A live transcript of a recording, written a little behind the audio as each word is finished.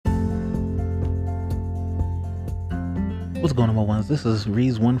What's going on, my ones? This is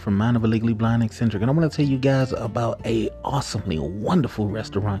Rees One from Mind of a Legally Blind Eccentric, and I want to tell you guys about a awesomely wonderful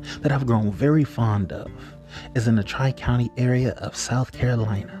restaurant that I've grown very fond of. It's in the Tri-County area of South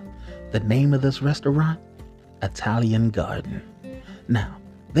Carolina. The name of this restaurant? Italian Garden. Now,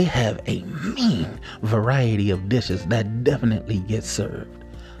 they have a mean variety of dishes that definitely get served.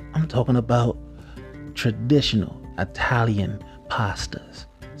 I'm talking about traditional Italian pastas,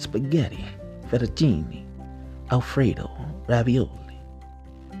 spaghetti, fettuccine, Alfredo, ravioli.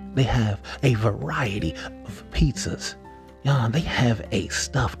 They have a variety of pizzas. Yeah, they have a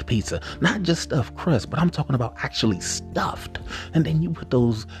stuffed pizza, not just stuffed crust, but I'm talking about actually stuffed. And then you put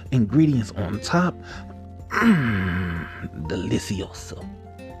those ingredients on top. Delicioso.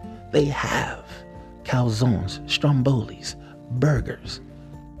 They have calzones, strombolis, burgers,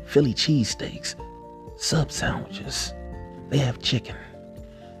 Philly cheesesteaks, sub sandwiches. They have chicken.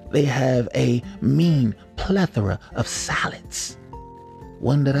 They have a mean plethora of salads.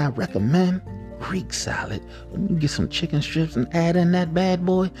 One that I recommend, Greek salad. When you get some chicken strips and add in that bad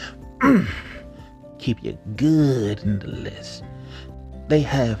boy, keep you good in the list. They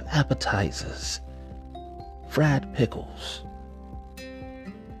have appetizers, fried pickles,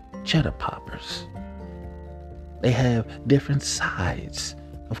 cheddar poppers. They have different sides,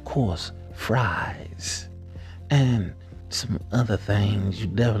 of course, fries, and some other things you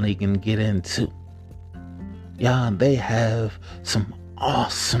definitely can get into. Yeah, they have some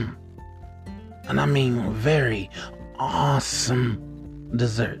awesome, and I mean very awesome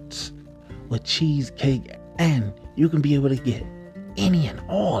desserts with cheesecake, and you can be able to get any and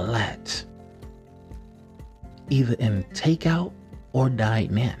all that either in takeout or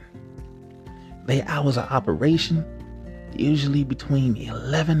dine in. Their hours of operation usually between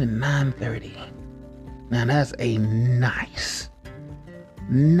 11 and 9:30. Now that's a nice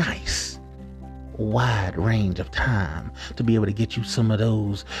wide range of time to be able to get you some of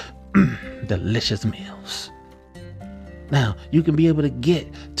those delicious meals. Now, you can be able to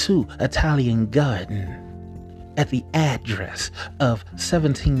get to Italian Garden at the address of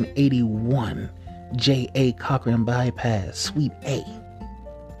 1781 J.A. Cochran Bypass, Suite A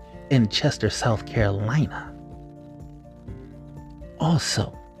in Chester, South Carolina.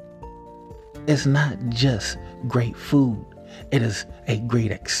 Also, it's not just great food, it is a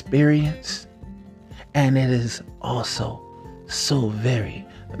great experience, and it is also so very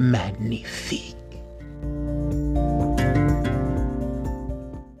magnifique.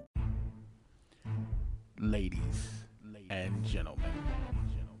 Ladies and gentlemen,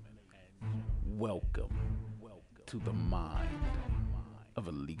 welcome to the Mind of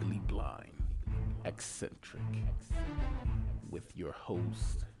a Legally Blind Eccentric with your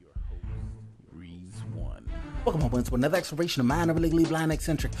host, Rees One. Welcome on to another exploration of Mind of a Legally Blind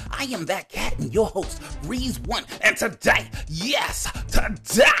Eccentric. I am that cat and your host, Rees One, and today,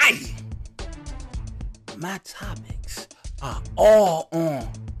 my topics are all on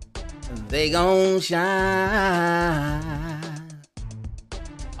They Gon' Shine.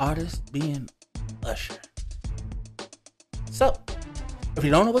 Artist being Usher. So, if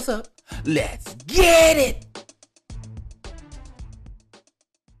you don't know what's up, let's get it!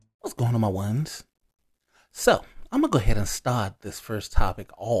 What's going on, my ones? So, I'm going to go ahead and start this first topic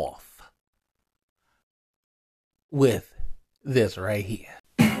off with this right here.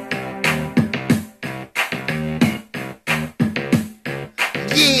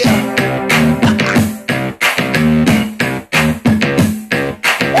 Yeah!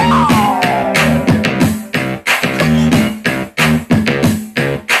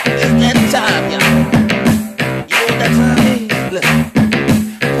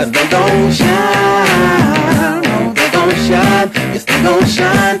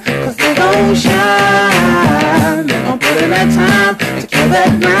 Shine, they gon' put in that time to kill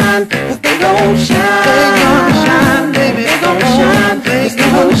that grind, cause they gon' shine, baby, they gon' shine, yes,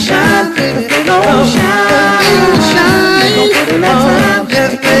 they gon' shine, cause they gon' shine, they gon' put in that time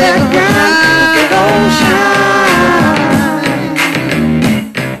to kill that grind, cause they gon' shine,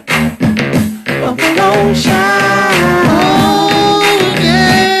 but they gon' shine, oh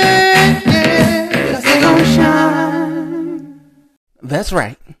yeah, cause they gon' shine. That's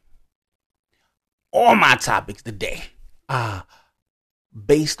right. All my topics today are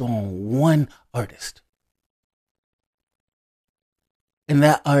based on one artist. And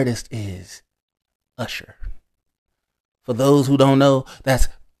that artist is Usher. For those who don't know, that's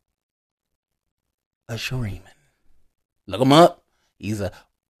Usher Raymond. Look him up. He's a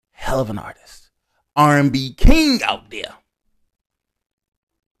hell of an artist. R&B king out there.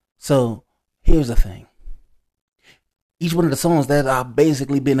 So here's the thing. Each one of the songs that are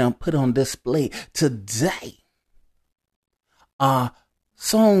basically been put on display today are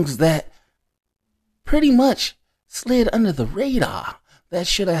songs that pretty much slid under the radar, that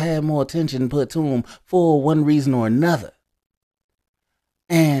should have had more attention put to them for one reason or another.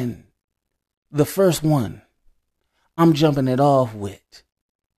 And the first one I'm jumping it off with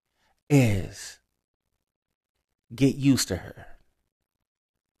is Get Used to Her.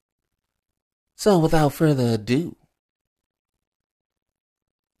 So without further ado,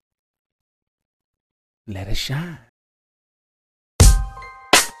 let it shine.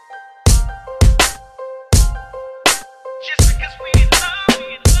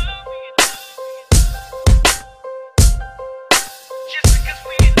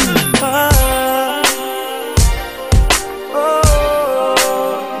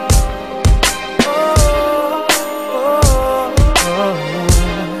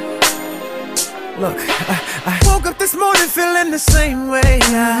 Look, I woke up this morning feeling the same way.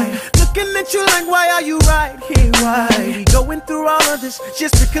 Looking at you like, why are you right here? Why we going through all of this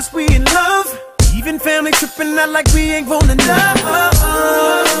just because we in love? Even family tripping out like we ain't falling in love.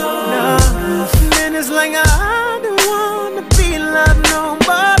 No. And it's like I don't wanna be loved no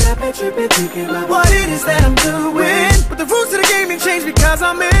more. I bet you've been thinking about what it is that I'm doing, but the rules of the game ain't changed because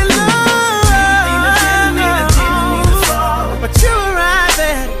I'm in love. But you were right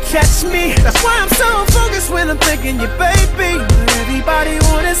there to catch me. That's why I'm so focused when I'm thinking you, baby. But everybody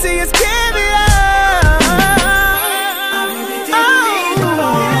wanna see us carry on.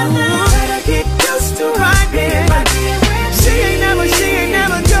 Better get used to right here. She ain't never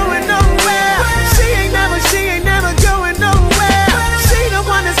going nowhere. She ain't never going nowhere. She the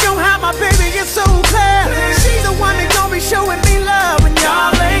one that's gonna have my baby get so clear. She's the one that's gonna be showing me love when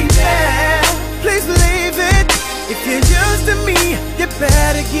y'all ain't there. Please believe it. If you're used to me, you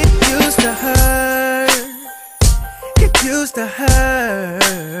better get used to her. Get used to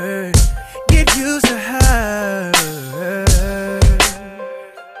her. Get used to her.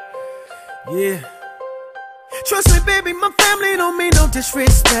 Yeah. Trust me, baby, my family don't mean no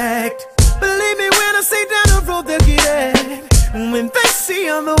disrespect. Believe me when I say down the road they'll get it. When they see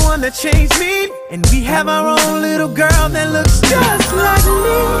I'm the one that changed me, and we have our own little girl that looks just like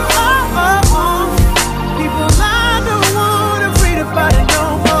me. People I don't wanna read about it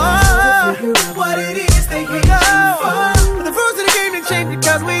no more. What it is they hate you for. But the rules of the game didn't change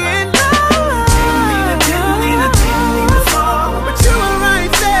because we in love. Didn't mean to fall. But you were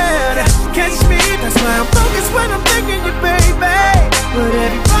right there to catch me. That's why I'm focused when I'm thinking you, baby. But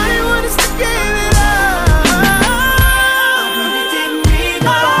everybody wants to give it up. I really didn't mean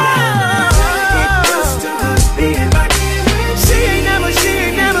to get used to being back. She ain't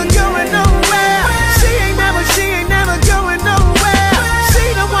never going nowhere. She ain't never going nowhere. She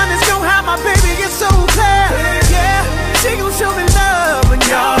the one that's gonna have my baby get so clear. Yeah, she gon' show me love when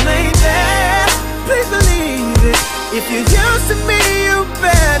y'all ain't there. Please believe it. If you're used to me, you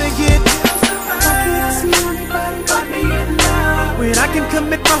better get used to her. I can't see anybody but me in love. When I can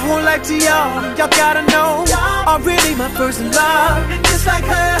commit my whole life to y'all, y'all gotta know I'm really my first love. Just like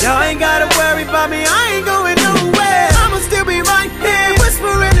her, y'all ain't gotta worry about me. I ain't going nowhere. I'ma still be right here,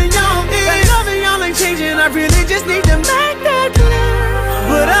 whispering in y'all ear. Loving y'all ain't changing. I really just need to make that clear.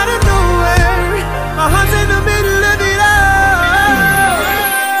 But out of nowhere, my heart's in the middle of it all.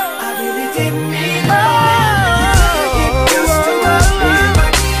 I really didn't mean to get used to her.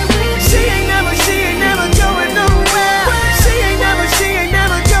 She ain't never going nowhere. She ain't never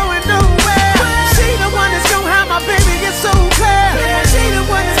going nowhere. She the one that's gonna have my baby get so clear. She the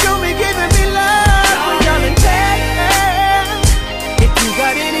one that's gonna be giving me love when y'all ain't there. If you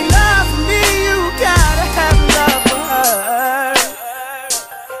got any love for me, you gotta have love for her.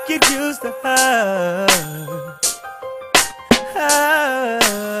 Get used to her.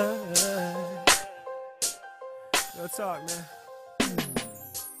 Go talk, man.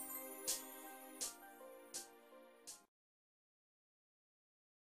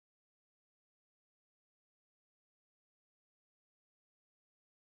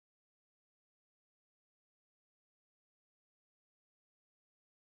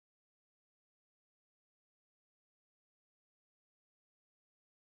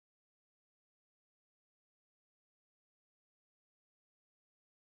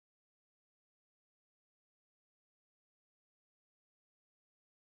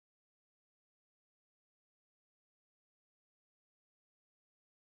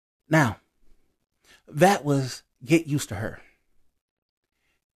 Now, that was Get Used to Her.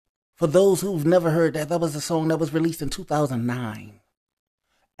 For those who've never heard that, that was a song that was released in 2009.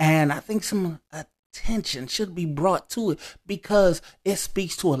 And I think some attention should be brought to it because it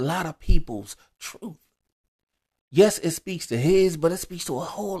speaks to a lot of people's truth. Yes, it speaks to his, but it speaks to a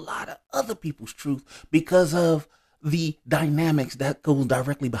whole lot of other people's truth because of the dynamics that goes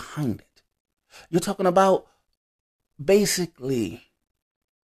directly behind it. You're talking about basically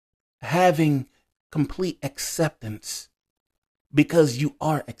having complete acceptance because you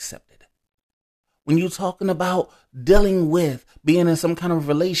are accepted. When you're talking about dealing with being in some kind of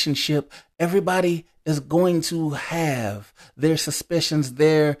relationship, everybody is going to have their suspicions,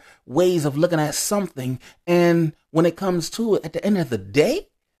 their ways of looking at something. And when it comes to it, at the end of the day,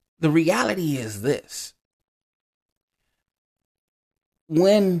 the reality is this.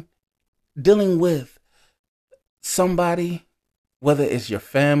 When dealing with somebody, whether it's your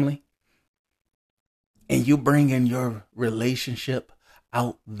family, and you bring in your relationship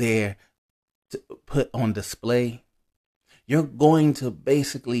out there to put on display, you're going to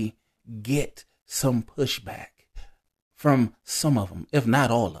basically get some pushback from some of them, if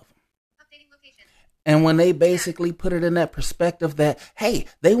not all of them. And when they basically put it in that perspective that, hey,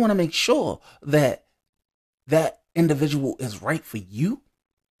 they want to make sure that that individual is right for you,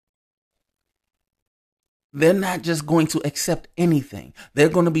 they're not just going to accept anything. They're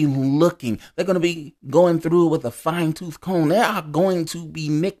going to be looking. They're going to be going through with a fine-tooth comb. They are going to be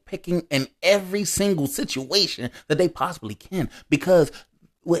nitpicking in every single situation that they possibly can. Because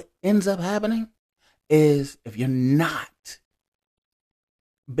what ends up happening is if you're not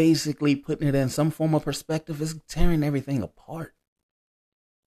basically putting it in some form of perspective, it's tearing everything apart.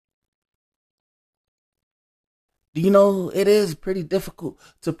 Do you know it is pretty difficult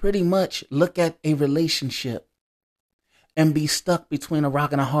to pretty much look at a relationship and be stuck between a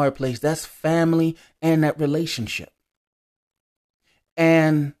rock and a hard place? That's family and that relationship.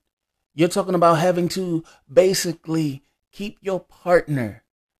 And you're talking about having to basically keep your partner,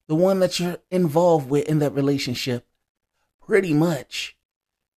 the one that you're involved with in that relationship, pretty much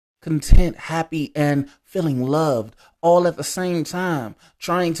content, happy, and feeling loved all at the same time,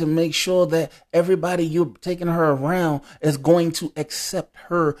 trying to make sure that everybody you're taking her around is going to accept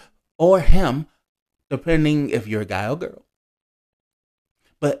her or him, depending if you're a guy or girl,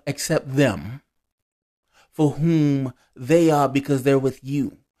 but accept them for whom they are because they're with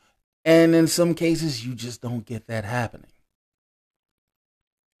you. And in some cases, you just don't get that happening.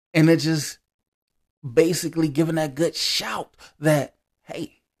 And it's just basically giving that good shout that,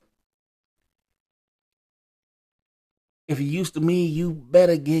 hey, if you're used to me, you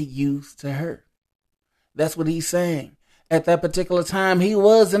better get used to her. That's what he's saying. At that particular time, he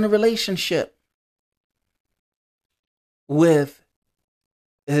was in a relationship with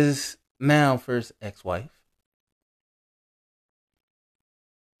his now first ex-wife.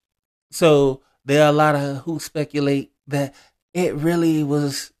 So there are a lot of who speculate that it really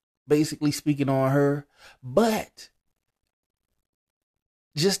was basically speaking on her. But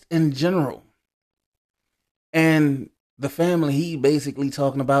just in general, and the family, he basically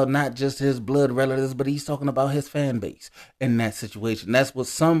talking about not just his blood relatives, but he's talking about his fan base in that situation. That's what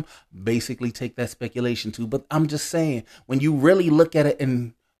some basically take that speculation to. But I'm just saying, when you really look at it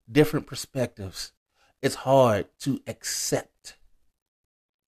in different perspectives, it's hard to accept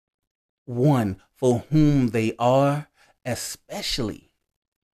one for whom they are, especially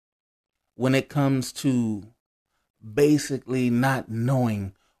when it comes to basically not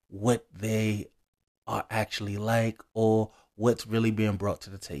knowing what they are actually like or what's really being brought to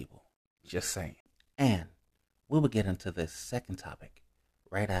the table. Just saying. And we will get into this second topic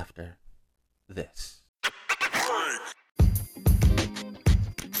right after this.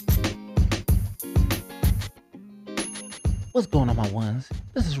 What's going on, my ones?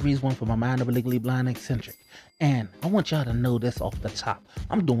 This is Reese One from My Mind of a Legally Blind Eccentric. And I want y'all to know this off the top.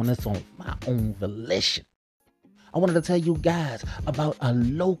 I'm doing this on my own volition. I wanted to tell you guys about a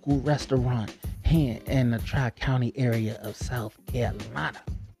local restaurant here in the Tri-County area of South Carolina.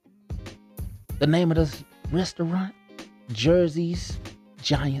 The name of this restaurant, Jersey's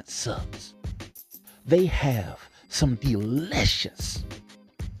Giant Subs. They have some delicious,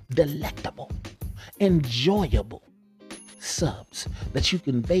 delectable, enjoyable subs that you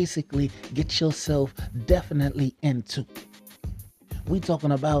can basically get yourself definitely into. We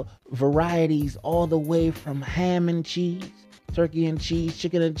talking about varieties all the way from ham and cheese, turkey and cheese,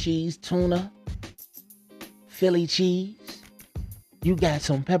 chicken and cheese, tuna, Philly cheese. You got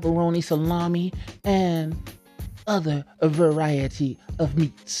some pepperoni, salami, and other variety of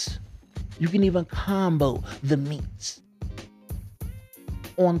meats. You can even combo the meats.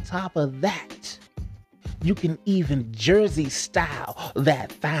 On top of that, you can even Jersey style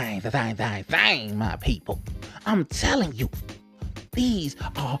that thing, my people. I'm telling you, these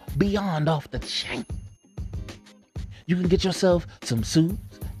are beyond off the chain. You can get yourself some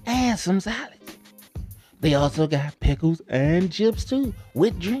soups and some salads. They also got pickles and chips too,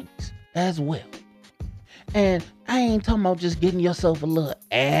 with drinks as well. And I ain't talking about just getting yourself a little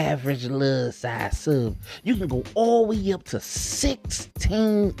average little size sub. You can go all the way up to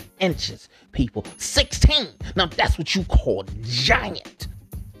 16 inches, people. 16! Now that's what you call giant.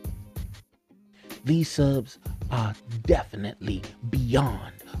 These subs are definitely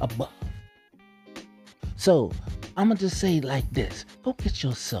beyond above. So, I'm going to just say it like this. Go get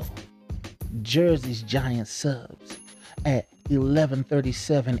yourself Jersey's Giant subs at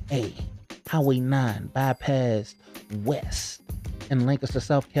 1137A, Highway 9, bypass West in Lancaster,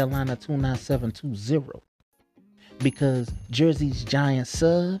 South Carolina, 29720. Because Jersey's Giant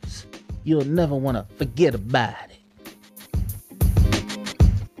subs, you'll never want to forget about it.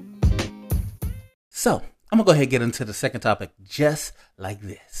 So, I'm going to go ahead and get into the second topic just like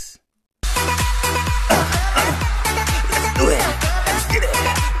this. Let's do it. Let's get it.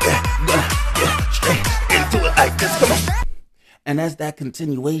 Gonna get straight into it like this. Come on. And that's that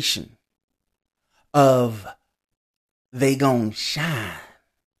continuation of They Gon' Shine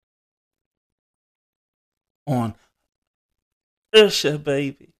on Usher,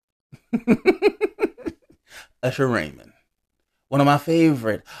 baby. Usher Raymond. One of my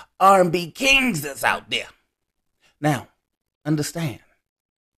favorite R&B kings that's out there. Now, understand.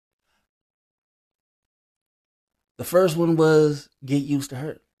 The first one was Get Used to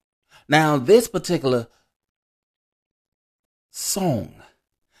Her. Now, this particular song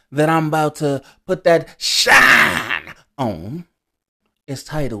that I'm about to put that shine on is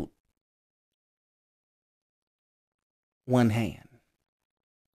titled One Hand.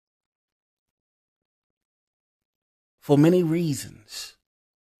 For many reasons,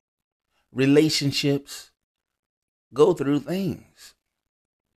 relationships go through things.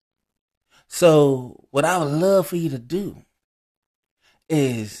 So what I would love for you to do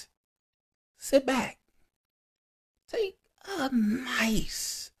is sit back, take a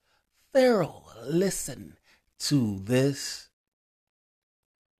nice, thorough listen to this,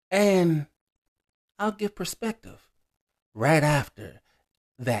 and I'll give perspective right after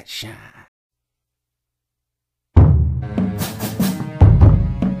that shine.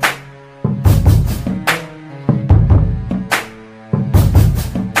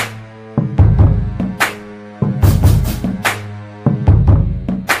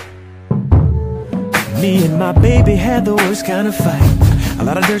 Me and my baby had the worst kind of fight. A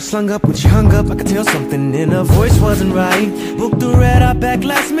lot of dirt slung up when she hung up. I could tell something in her voice wasn't right. Booked her at our back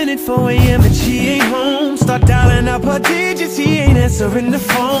last minute, 4 a.m. and she ain't home. Start dialing up her digits, he ain't answering the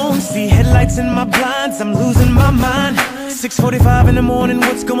phone. See headlights in my blinds, I'm losing my mind. 6:45 in the morning,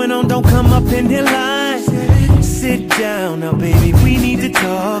 what's going on? Don't come up in here line. Sit down now, baby, we need to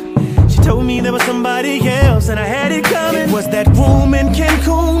talk. She told me there was somebody else and I had it coming. It was that room in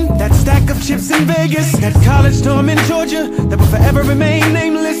Cancun, that stack of chips in Vegas, that college dorm in Georgia that will forever remain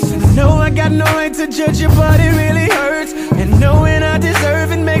nameless. No, I got no right to judge you, but it really hurts. And knowing I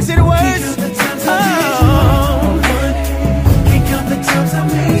deserve it makes it worse. Oh, can't count the times I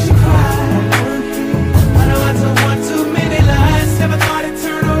made you cry. I know I told one too many lies. Never thought it'd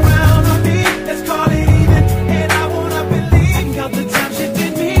turn around on me. Let's call it even, and I wanna believe. Count the times you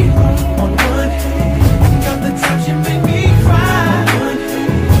did me on one. Count the times you made me cry on one.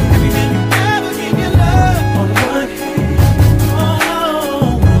 Every man you ever gave your love on one.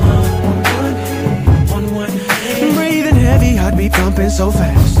 On one. Breathing heavy, heartbeat pumping so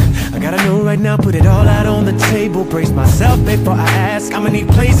fast. I gotta know right now, put it all out on the table. Brace myself before I ask. I'ma need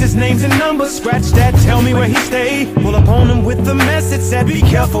places, names, and numbers. Scratch that, tell me where he stayed. Pull up on him with the message, said be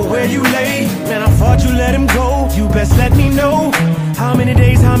careful where you lay. Man, I thought you let him go. You best let me know. How many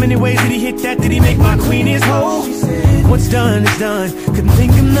days, how many ways did he hit that? Did he make my queen his hoe? What's done is done. Couldn't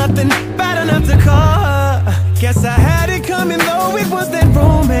think of nothing bad enough to call her. Guess I had it coming though. It was that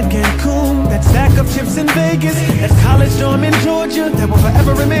room at Cancun, that stack of chips in Vegas, that college dorm in Georgia that will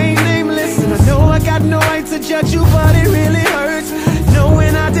forever remain nameless. And I know I got no right to judge you, but it really hurts.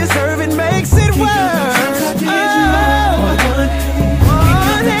 Knowing I deserve it makes it worse.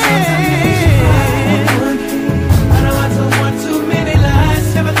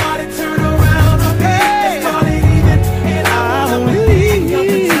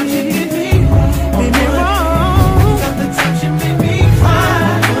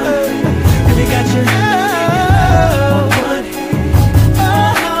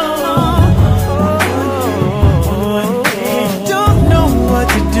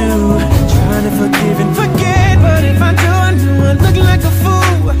 Forgive and forget, but if I do,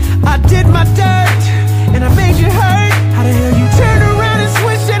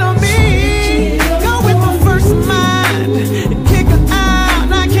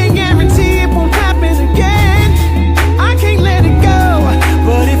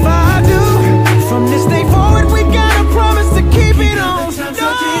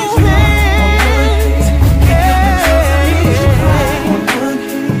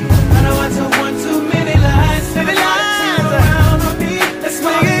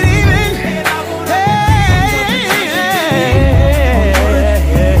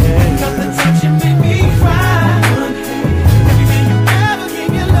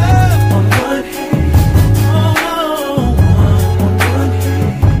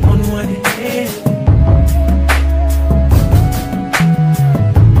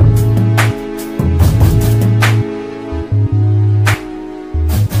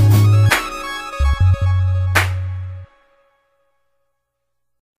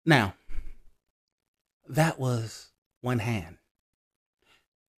 Now, that was one hand.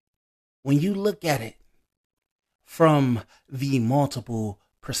 When you look at it from the multiple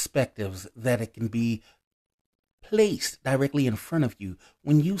perspectives that it can be placed directly in front of you,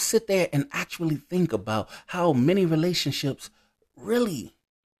 when you sit there and actually think about how many relationships really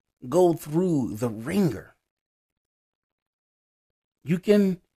go through the ringer, you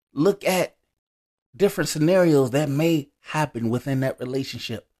can look at different scenarios that may happen within that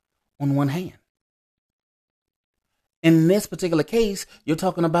relationship on one hand. In this particular case, you're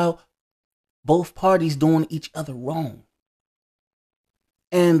talking about both parties doing each other wrong,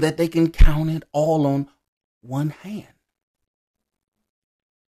 and that they can count it all on one hand.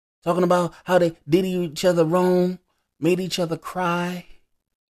 Talking about how they did each other wrong, made each other cry,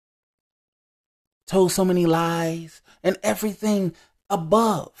 told so many lies, and everything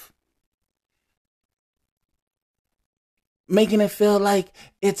above. Making it feel like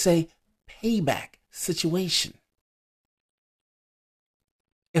it's a payback situation.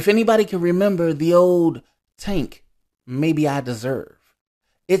 If anybody can remember the old Tank, Maybe I Deserve,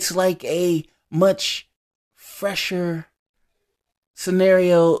 it's like a much fresher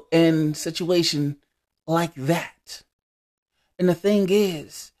scenario and situation like that. And the thing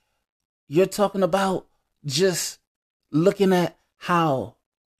is, you're talking about just looking at how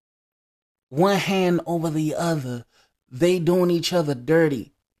one hand over the other, they doing each other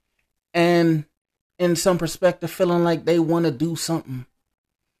dirty, and in some perspective feeling like they want to do something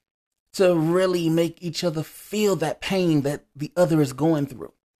to really make each other feel that pain that the other is going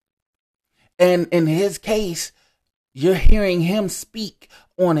through. And in his case, you're hearing him speak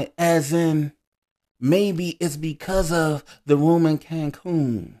on it as in, maybe it's because of the room in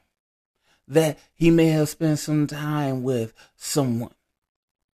Cancun that he may have spent some time with someone.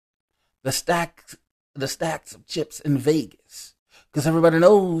 The stacks of chips in Vegas. Because everybody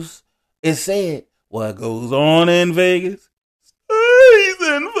knows it said, what goes on in Vegas stays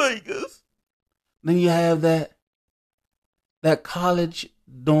in Vegas. Then you have that college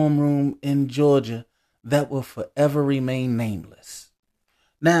dorm room in Georgia that will forever remain nameless.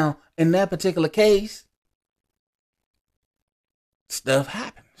 Now, in that particular case, stuff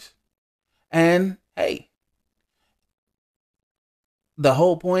happens. And hey, the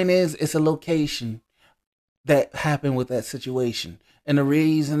whole point is it's a location that happened with that situation. And the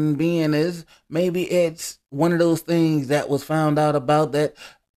reason being is maybe it's one of those things that was found out about that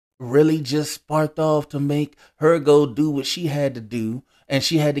really just sparked off to make her go do what she had to do. And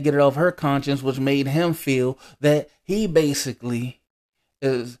she had to get it off her conscience, which made him feel that he basically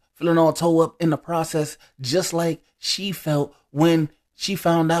is feeling all toe up in the process, just like she felt when she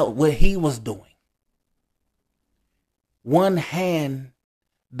found out what he was doing. One hand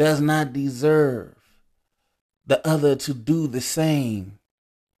does not deserve the other to do the same,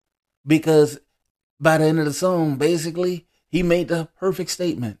 because by the end of the song, basically, he made the perfect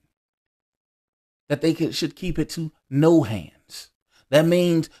statement that they should keep it to no hands. That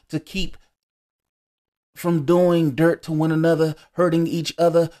means to keep from doing dirt to one another, hurting each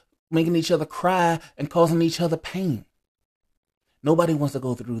other, making each other cry, and causing each other pain. Nobody wants to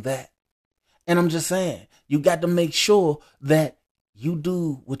go through that. And I'm just saying, you got to make sure that you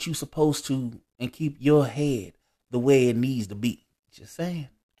do what you're supposed to and keep your head the way it needs to be. Just saying.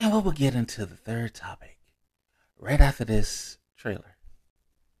 And we'll get into the third topic right after this trailer.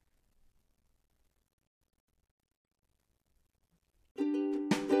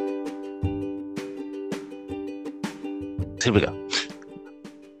 Here we go.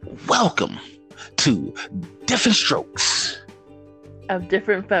 Welcome to Different Strokes of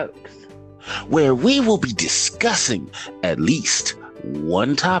Different Folks, where we will be discussing at least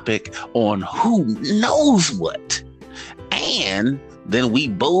one topic on who knows what. And then we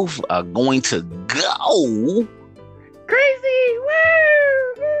both are going to go crazy.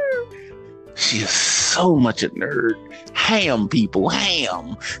 Woo! She is so much a nerd. Ham, people,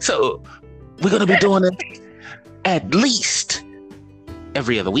 ham. So we're going to be doing it at least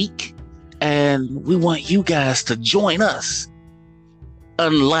every other week. And we want you guys to join us.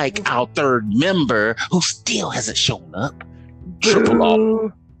 Unlike our third member who still hasn't shown up. Triple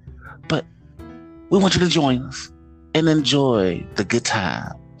off. But we want you to join us and enjoy the good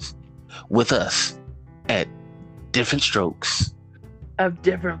times with us at Different Strokes of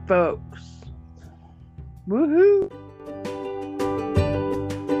Different Folks. Woohoo!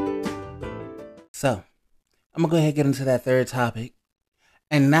 So, I'm going to go ahead and get into that third topic.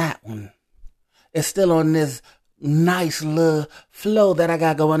 And that one is still on this nice little flow that I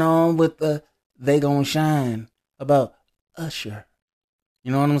got going on with the They Gon' Shine about Usher.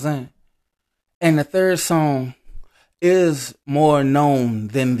 You know what I'm saying? And the third song is more known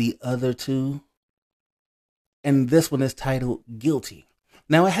than the other two. And this one is titled Guilty.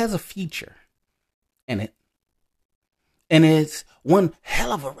 Now, it has a feature in it. And it's one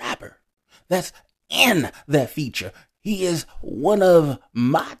hell of a rapper that's in that feature. He is one of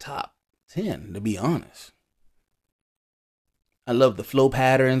my top 10, to be honest. I love the flow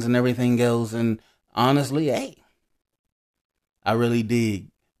patterns and everything else. And honestly, hey, I really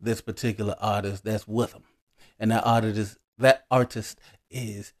dig this particular artist that's with him. And that artist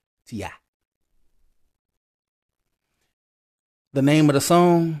is T.I. The name of the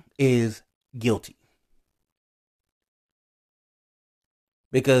song is Guilty.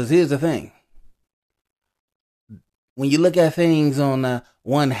 Because here's the thing. When you look at things on a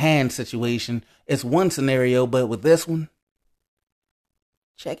one-hand situation, it's one scenario, but with this one,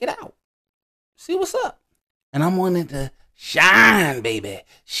 check it out. See what's up. And I'm wanting to shine, baby.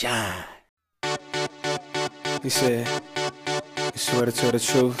 Shine. He said, you swear to tell the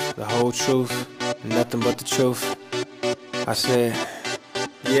truth, the whole truth, and nothing but the truth. I said,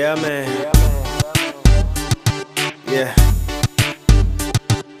 yeah, man. Yeah.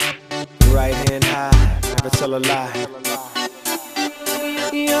 Right hand high, never tell a lie.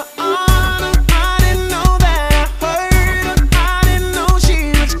 Your Honor, I didn't know that I hurt her. I didn't know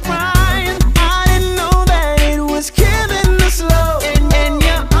she was crying. I didn't know that it was killing her slow. And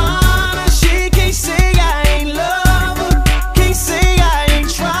Your Honor, she can't say I ain't love her, can't say I ain't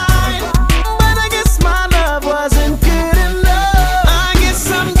tried. But I guess my love wasn't good enough. I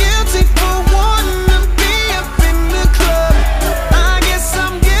guess I'm guilty for wanting to be up in the club. I guess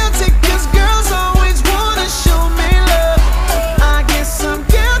I'm guilty 'cause girls always wanna show me love. I guess I'm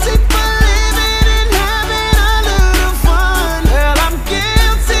guilty for living and having a little fun. Well, I'm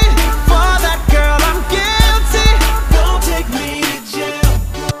guilty for that, girl, I'm guilty. Don't take me to jail.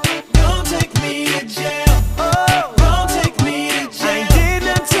 Don't take me to jail. Oh, don't take me to jail. I ain't did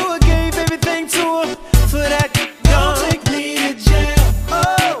nothing to her, gave everything to her. For that, don't take me to jail.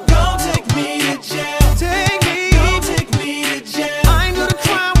 Oh, don't take me to jail. Don't take me to jail. I ain't gonna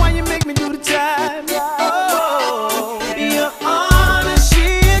cry while you make me do the time. Oh, Your Honor,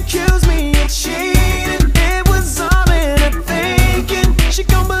 she accused me of cheating. It was all in her thinking. She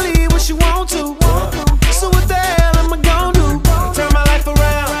gon' believe what she want to. So what the hell am I gon' do? Turn my life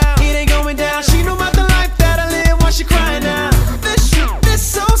around. It ain't going down. She know about the life that I live while she crying now. This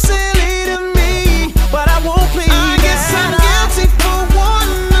so silly to me, but I won't plead. I guess I'm guilty for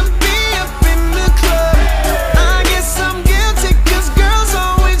wanting to be up in the club. I guess I'm guilty 'cause girls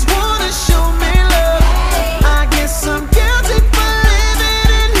always wanna show me love. I guess I'm guilty for living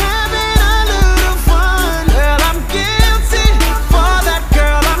and having a little fun. Well, I'm guilty for that,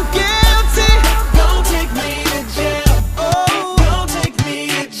 girl, I'm guilty. Don't take me to jail. Oh, don't take me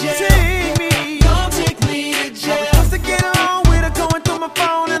to jail. Take me. Don't take me to jail. I was supposed to get along with her, going through my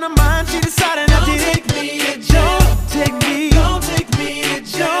phone and her mind. She decided not to take me to jail. Don't take me. Don't take me to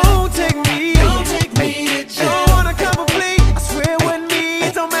jail. Don't take me. Don't take me to jail. Don't wanna come and plea. I swear it wasn't me.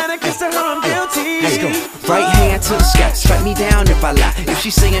 It don't matter 'cause to her I'm guilty. Let's go. Right hand to the sky, strike me down if I lie. If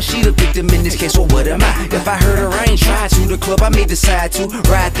she's saying she the victim in this case, well, what am I? If I heard her, I ain't tried to. The club I may decide to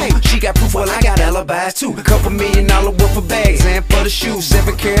ride through. She got proof, well, I got alibis too. Couple $1,000,000 worth of bags and for the shoes,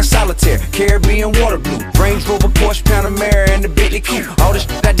 7 karat solitaire, Caribbean water blue, Range Rover, Porsche, Panamera, and the Bentley coupe. All the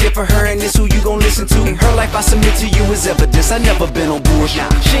shit I did for her, and this who you gon' listen to. In her life, I submit to you as evidence. I never been on bullshit.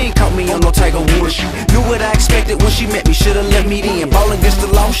 She ain't caught me on no Tiger Woods. Knew what I expected when she met me. Should've let me in. Ballin' against the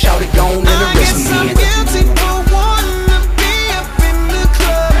law, shout it, gone and I arrest guess me I'm in. guilty for wanting to be up in the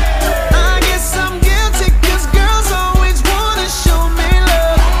club. I guess I'm guilty 'cause girls always wanna show me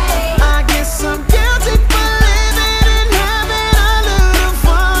love. I guess I'm guilty for living and having a little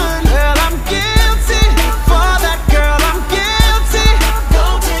fun. Well, I'm guilty for that, girl, I'm guilty.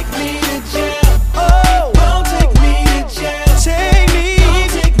 Don't take me to jail. Oh, don't take me to jail. Take me.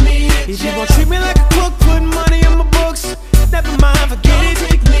 Don't take me to jail. If you gon' treat me like a crook, put money in my books, never mind, forget it. Don't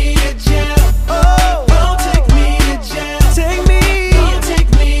take me to jail. Oh, don't take me to jail. Take me. Don't take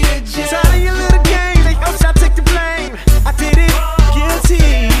me to jail. Tired of your little games, they hope I take the blame. I did it,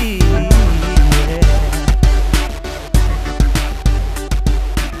 guilty.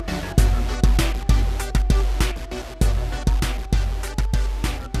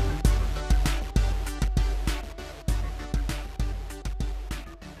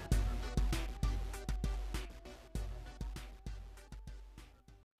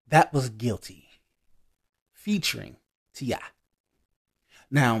 That was Guilty, featuring T.I.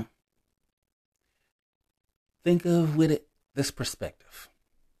 Now, think of with it this perspective.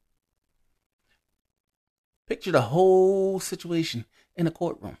 Picture the whole situation in a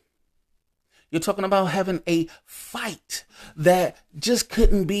courtroom. You're talking about having a fight that just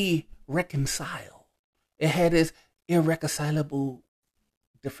couldn't be reconciled. It had its irreconcilable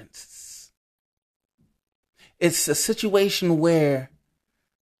differences. It's a situation where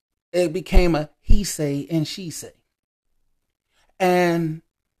it became a he say and she say. And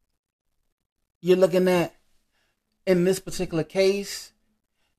you're looking at, in this particular case,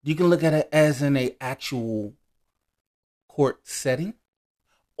 you can look at it as in a actual court setting,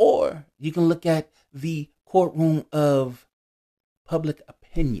 or you can look at the courtroom of public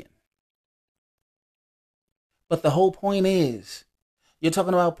opinion. But the whole point is, you're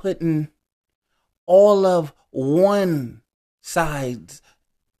talking about putting all of one side's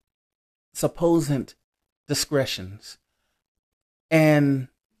supposed discretions and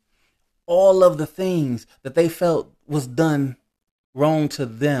all of the things that they felt was done wrong to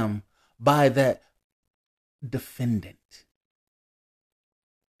them by that defendant.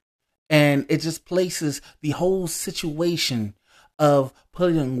 And it just places the whole situation of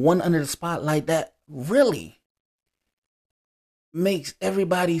putting one under the spotlight that really makes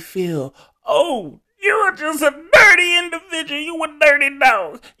everybody feel, oh, you're just a dirty individual. You a dirty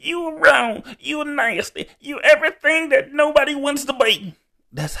dog. You wrong. You nasty. You everything that nobody wants to be.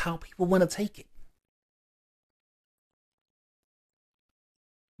 That's how people want to take it.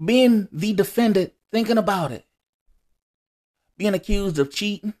 Being the defendant, thinking about it, being accused of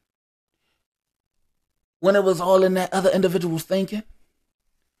cheating, when it was all in that other individual's thinking.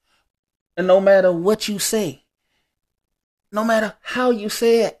 And no matter what you say, no matter how you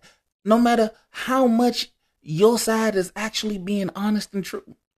say it, no matter how much your side is actually being honest and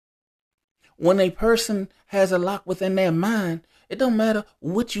true, when a person has a lock within their mind, it don't matter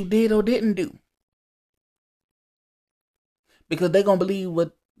what you did or didn't do, because they're going to believe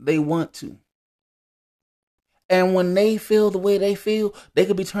what they want to. And when they feel the way they feel, they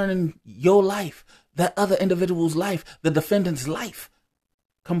could be turning your life, that other individual's life, the defendant's life,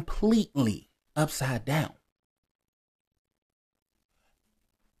 completely upside down.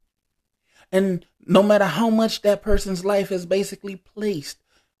 And no matter how much that person's life is basically placed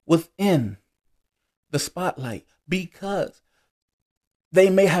within the spotlight, because they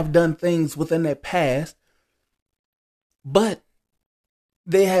may have done things within their past, but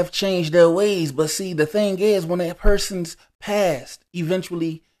they have changed their ways. But see, the thing is, when that person's past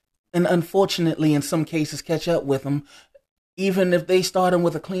eventually and unfortunately in some cases catch up with them, even if they start them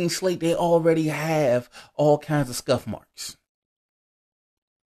with a clean slate, they already have all kinds of scuff marks.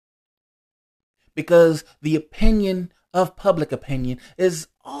 Because the opinion of public opinion is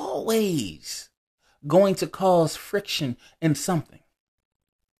always going to cause friction in something.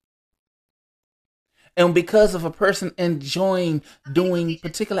 And because of a person enjoying doing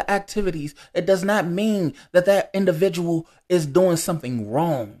particular activities, it does not mean that that individual is doing something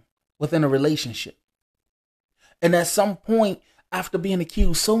wrong within a relationship. And at some point, after being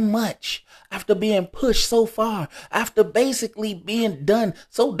accused so much, after being pushed so far, after basically being done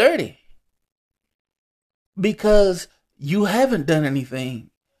so dirty, because you haven't done anything,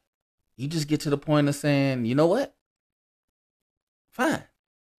 you just get to the point of saying, you know what? Fine.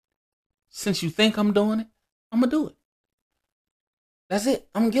 Since you think I'm doing it, I'm going to do it. That's it.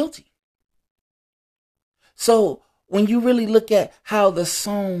 I'm guilty. So when you really look at how the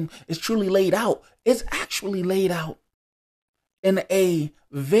song is truly laid out, it's actually laid out in a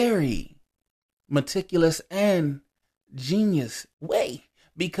very meticulous and genius way,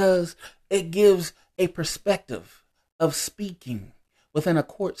 because it gives a perspective of speaking within a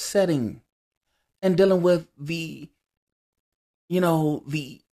court setting and dealing with the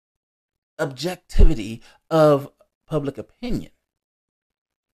objectivity of public opinion.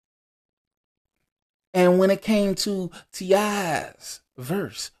 And when it came to T.I.'s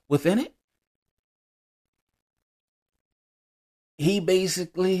verse within it, he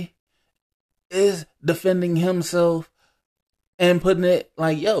basically is defending himself and putting it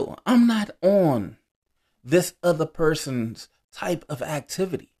like, yo, I'm not on this other person's type of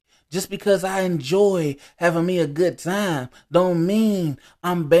activity. Just because I enjoy having me a good time don't mean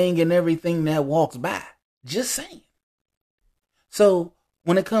I'm banging everything that walks by. Just saying. So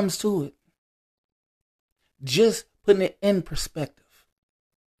when it comes to it, just putting it in perspective.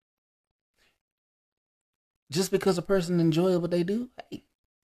 Just because a person enjoys what they do, hey,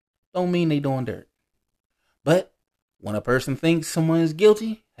 don't mean they doing dirt. But when a person thinks someone is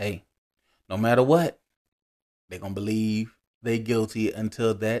guilty, hey, no matter what, they're going to believe they're guilty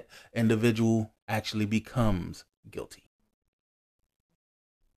until that individual actually becomes guilty.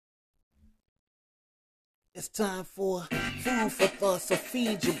 It's time for food for thought, so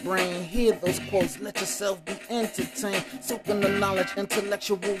feed your brain. Hear those quotes, let yourself be entertained. Soak in the knowledge,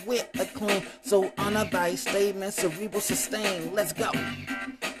 intellectual wit acclaim. So honor thy statement, cerebral sustain. Let's go.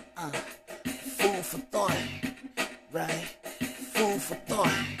 Food for thought, right? Food for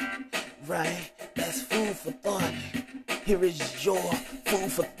thought, right? That's food for thought. Here is your food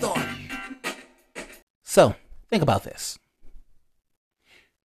for thought. So, think about this.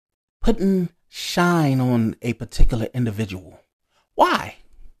 Putting shine on a particular individual. Why?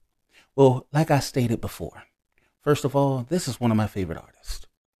 Well, like I stated before, first of all, this is one of my favorite artists.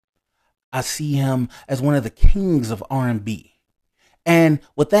 I see him as one of the kings of R&B. And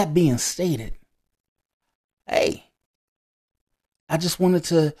with that being stated, hey, I just wanted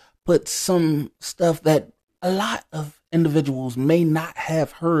to put some stuff that a lot of individuals may not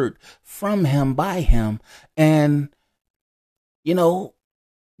have heard from him, by him, and, you know,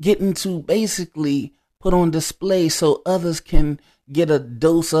 getting to basically put on display so others can get a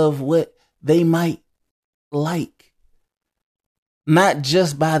dose of what they might like. Not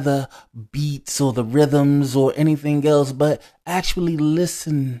just by the beats or the rhythms or anything else, but actually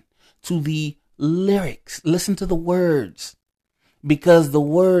listen to the lyrics, listen to the words. Because the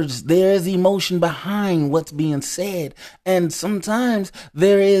words, there is emotion behind what's being said. And sometimes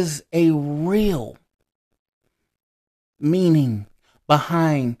there is a real meaning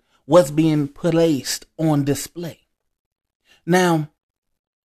behind what's being placed on display. Now,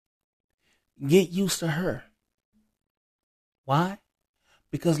 get used to her. Why?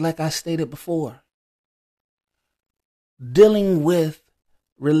 Because like I stated before, dealing with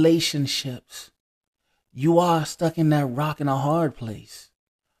relationships, you are stuck in that rock and a hard place.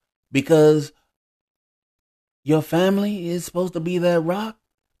 Because your family is supposed to be that rock.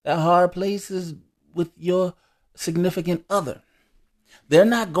 That hard place is with your significant other. They're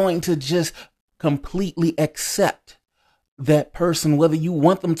not going to just completely accept that person, whether you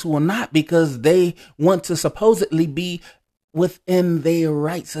want them to or not, because they want to supposedly be within their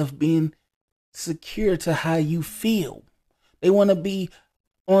rights of being secure to how you feel. They want to be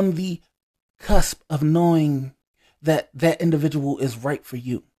on the cusp of knowing that that individual is right for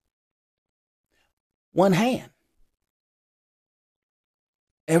you. One hand.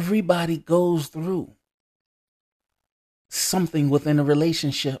 Everybody goes through something within a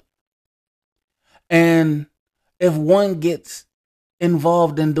relationship. And if one gets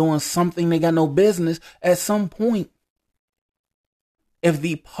involved in doing something they got no business, at some point, if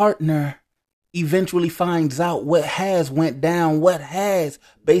the partner eventually finds out what has went down, what has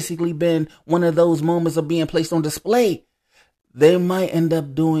basically been one of those moments of being placed on display, they might end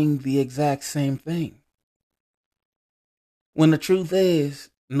up doing the exact same thing. When the truth is,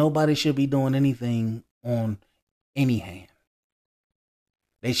 nobody should be doing anything on any hand.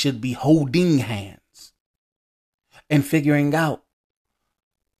 They should be holding hands and figuring out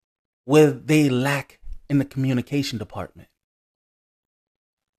where they lack in the communication department.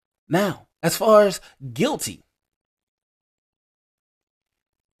 Now, as far as guilty,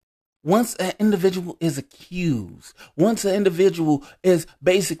 once an individual is accused, once an individual is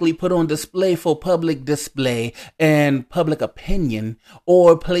basically put on display for public display and public opinion,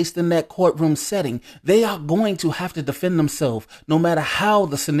 or placed in that courtroom setting, they are going to have to defend themselves no matter how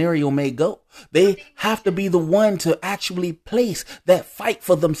the scenario may go. They have to be the one to actually place that fight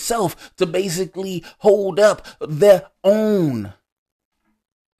for themselves, to basically hold up their own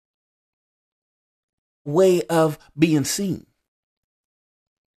way of being seen.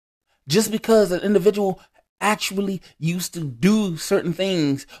 Just because an individual actually used to do certain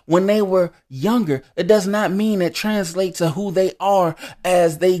things when they were younger, it does not mean it translates to who they are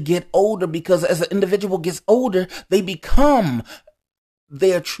as they get older, because as an individual gets older, they become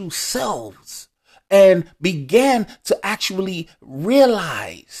their true selves and began to actually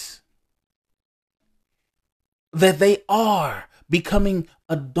realize that they are becoming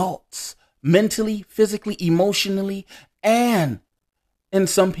adults, mentally, physically, emotionally, and in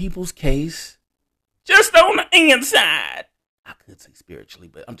some people's case, just on the inside. I could say spiritually,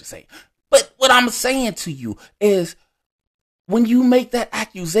 but I'm just saying. But what I'm saying to you is, when you make that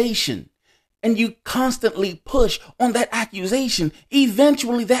accusation and you constantly push on that accusation,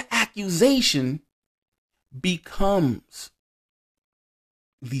 eventually that accusation becomes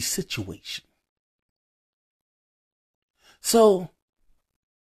the situation. So,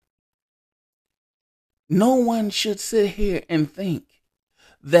 no one should sit here and think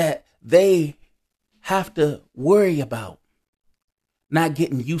that they have to worry about not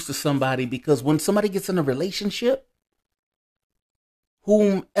getting used to somebody, because when somebody gets in a relationship,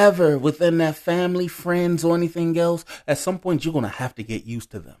 whomever within that family, friends, or anything else, at some point you're going to have to get used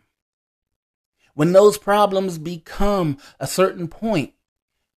to them. When those problems become a certain point,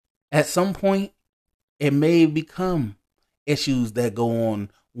 at some point, it may become issues that go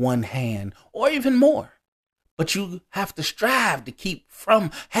on one hand or even more. But you have to strive to keep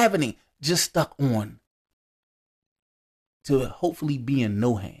from having it just stuck on to hopefully be in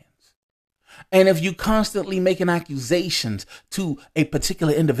no hands. And if you constantly making accusations to a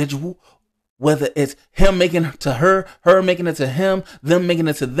particular individual, whether it's him making it to her, her making it to him, them making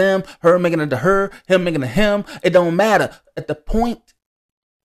it to them, her making it to her, him making it to him, it don't matter. At the point,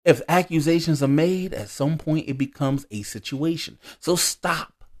 if accusations are made, at some point it becomes a situation. So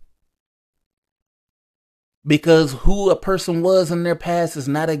stop. Because who a person was in their past is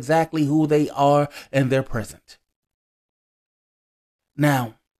not exactly who they are in their present.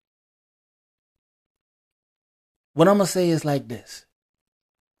 Now, what I'm going to say is like this.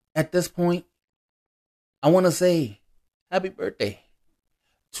 At this point, I want to say happy birthday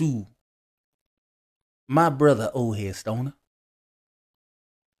to my brother, Old Head Stoner.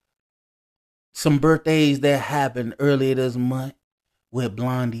 Some birthdays that happened earlier this month with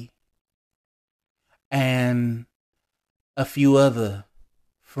Blondie and a few other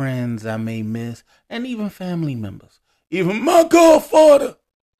friends I may miss, and even family members, even my godfather.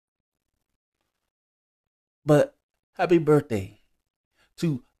 But happy birthday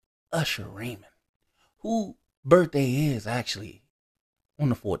to Usher Raymond, whose birthday is actually on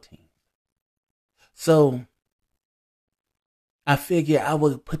the 14th. So I figure I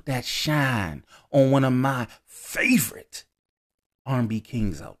would put that shine on one of my favorite R&B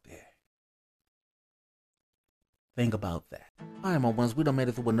kings out there. Think about that. All right, my ones, we done made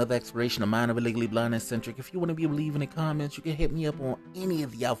it through another exploration of Mind of Illegally Blind and Eccentric. If you want to be leaving the comments, you can hit me up on any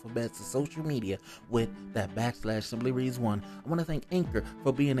of the alphabets of social media with that / Simply Reads 1. I want to thank Anchor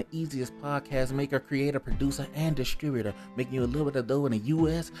for being the easiest podcast maker, creator, producer, and distributor, making you a little bit of dough in the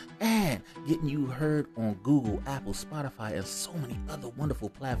U.S. and getting you heard on Google, Apple, Spotify, and so many other wonderful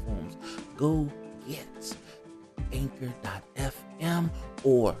platforms. Go get Anchor.fm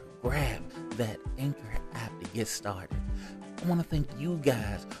or grab that Anchor app to get started. I want to thank you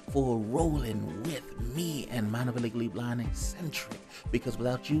guys for rolling with me and Mind of Illegally Blind and Eccentric, because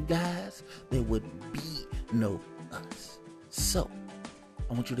without you guys, there would be no us. So,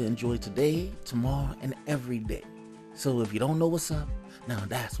 I want you to enjoy today, tomorrow, and every day. So if you don't know what's up, now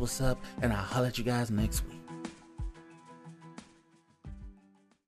that's what's up, and I'll holler at you guys next week.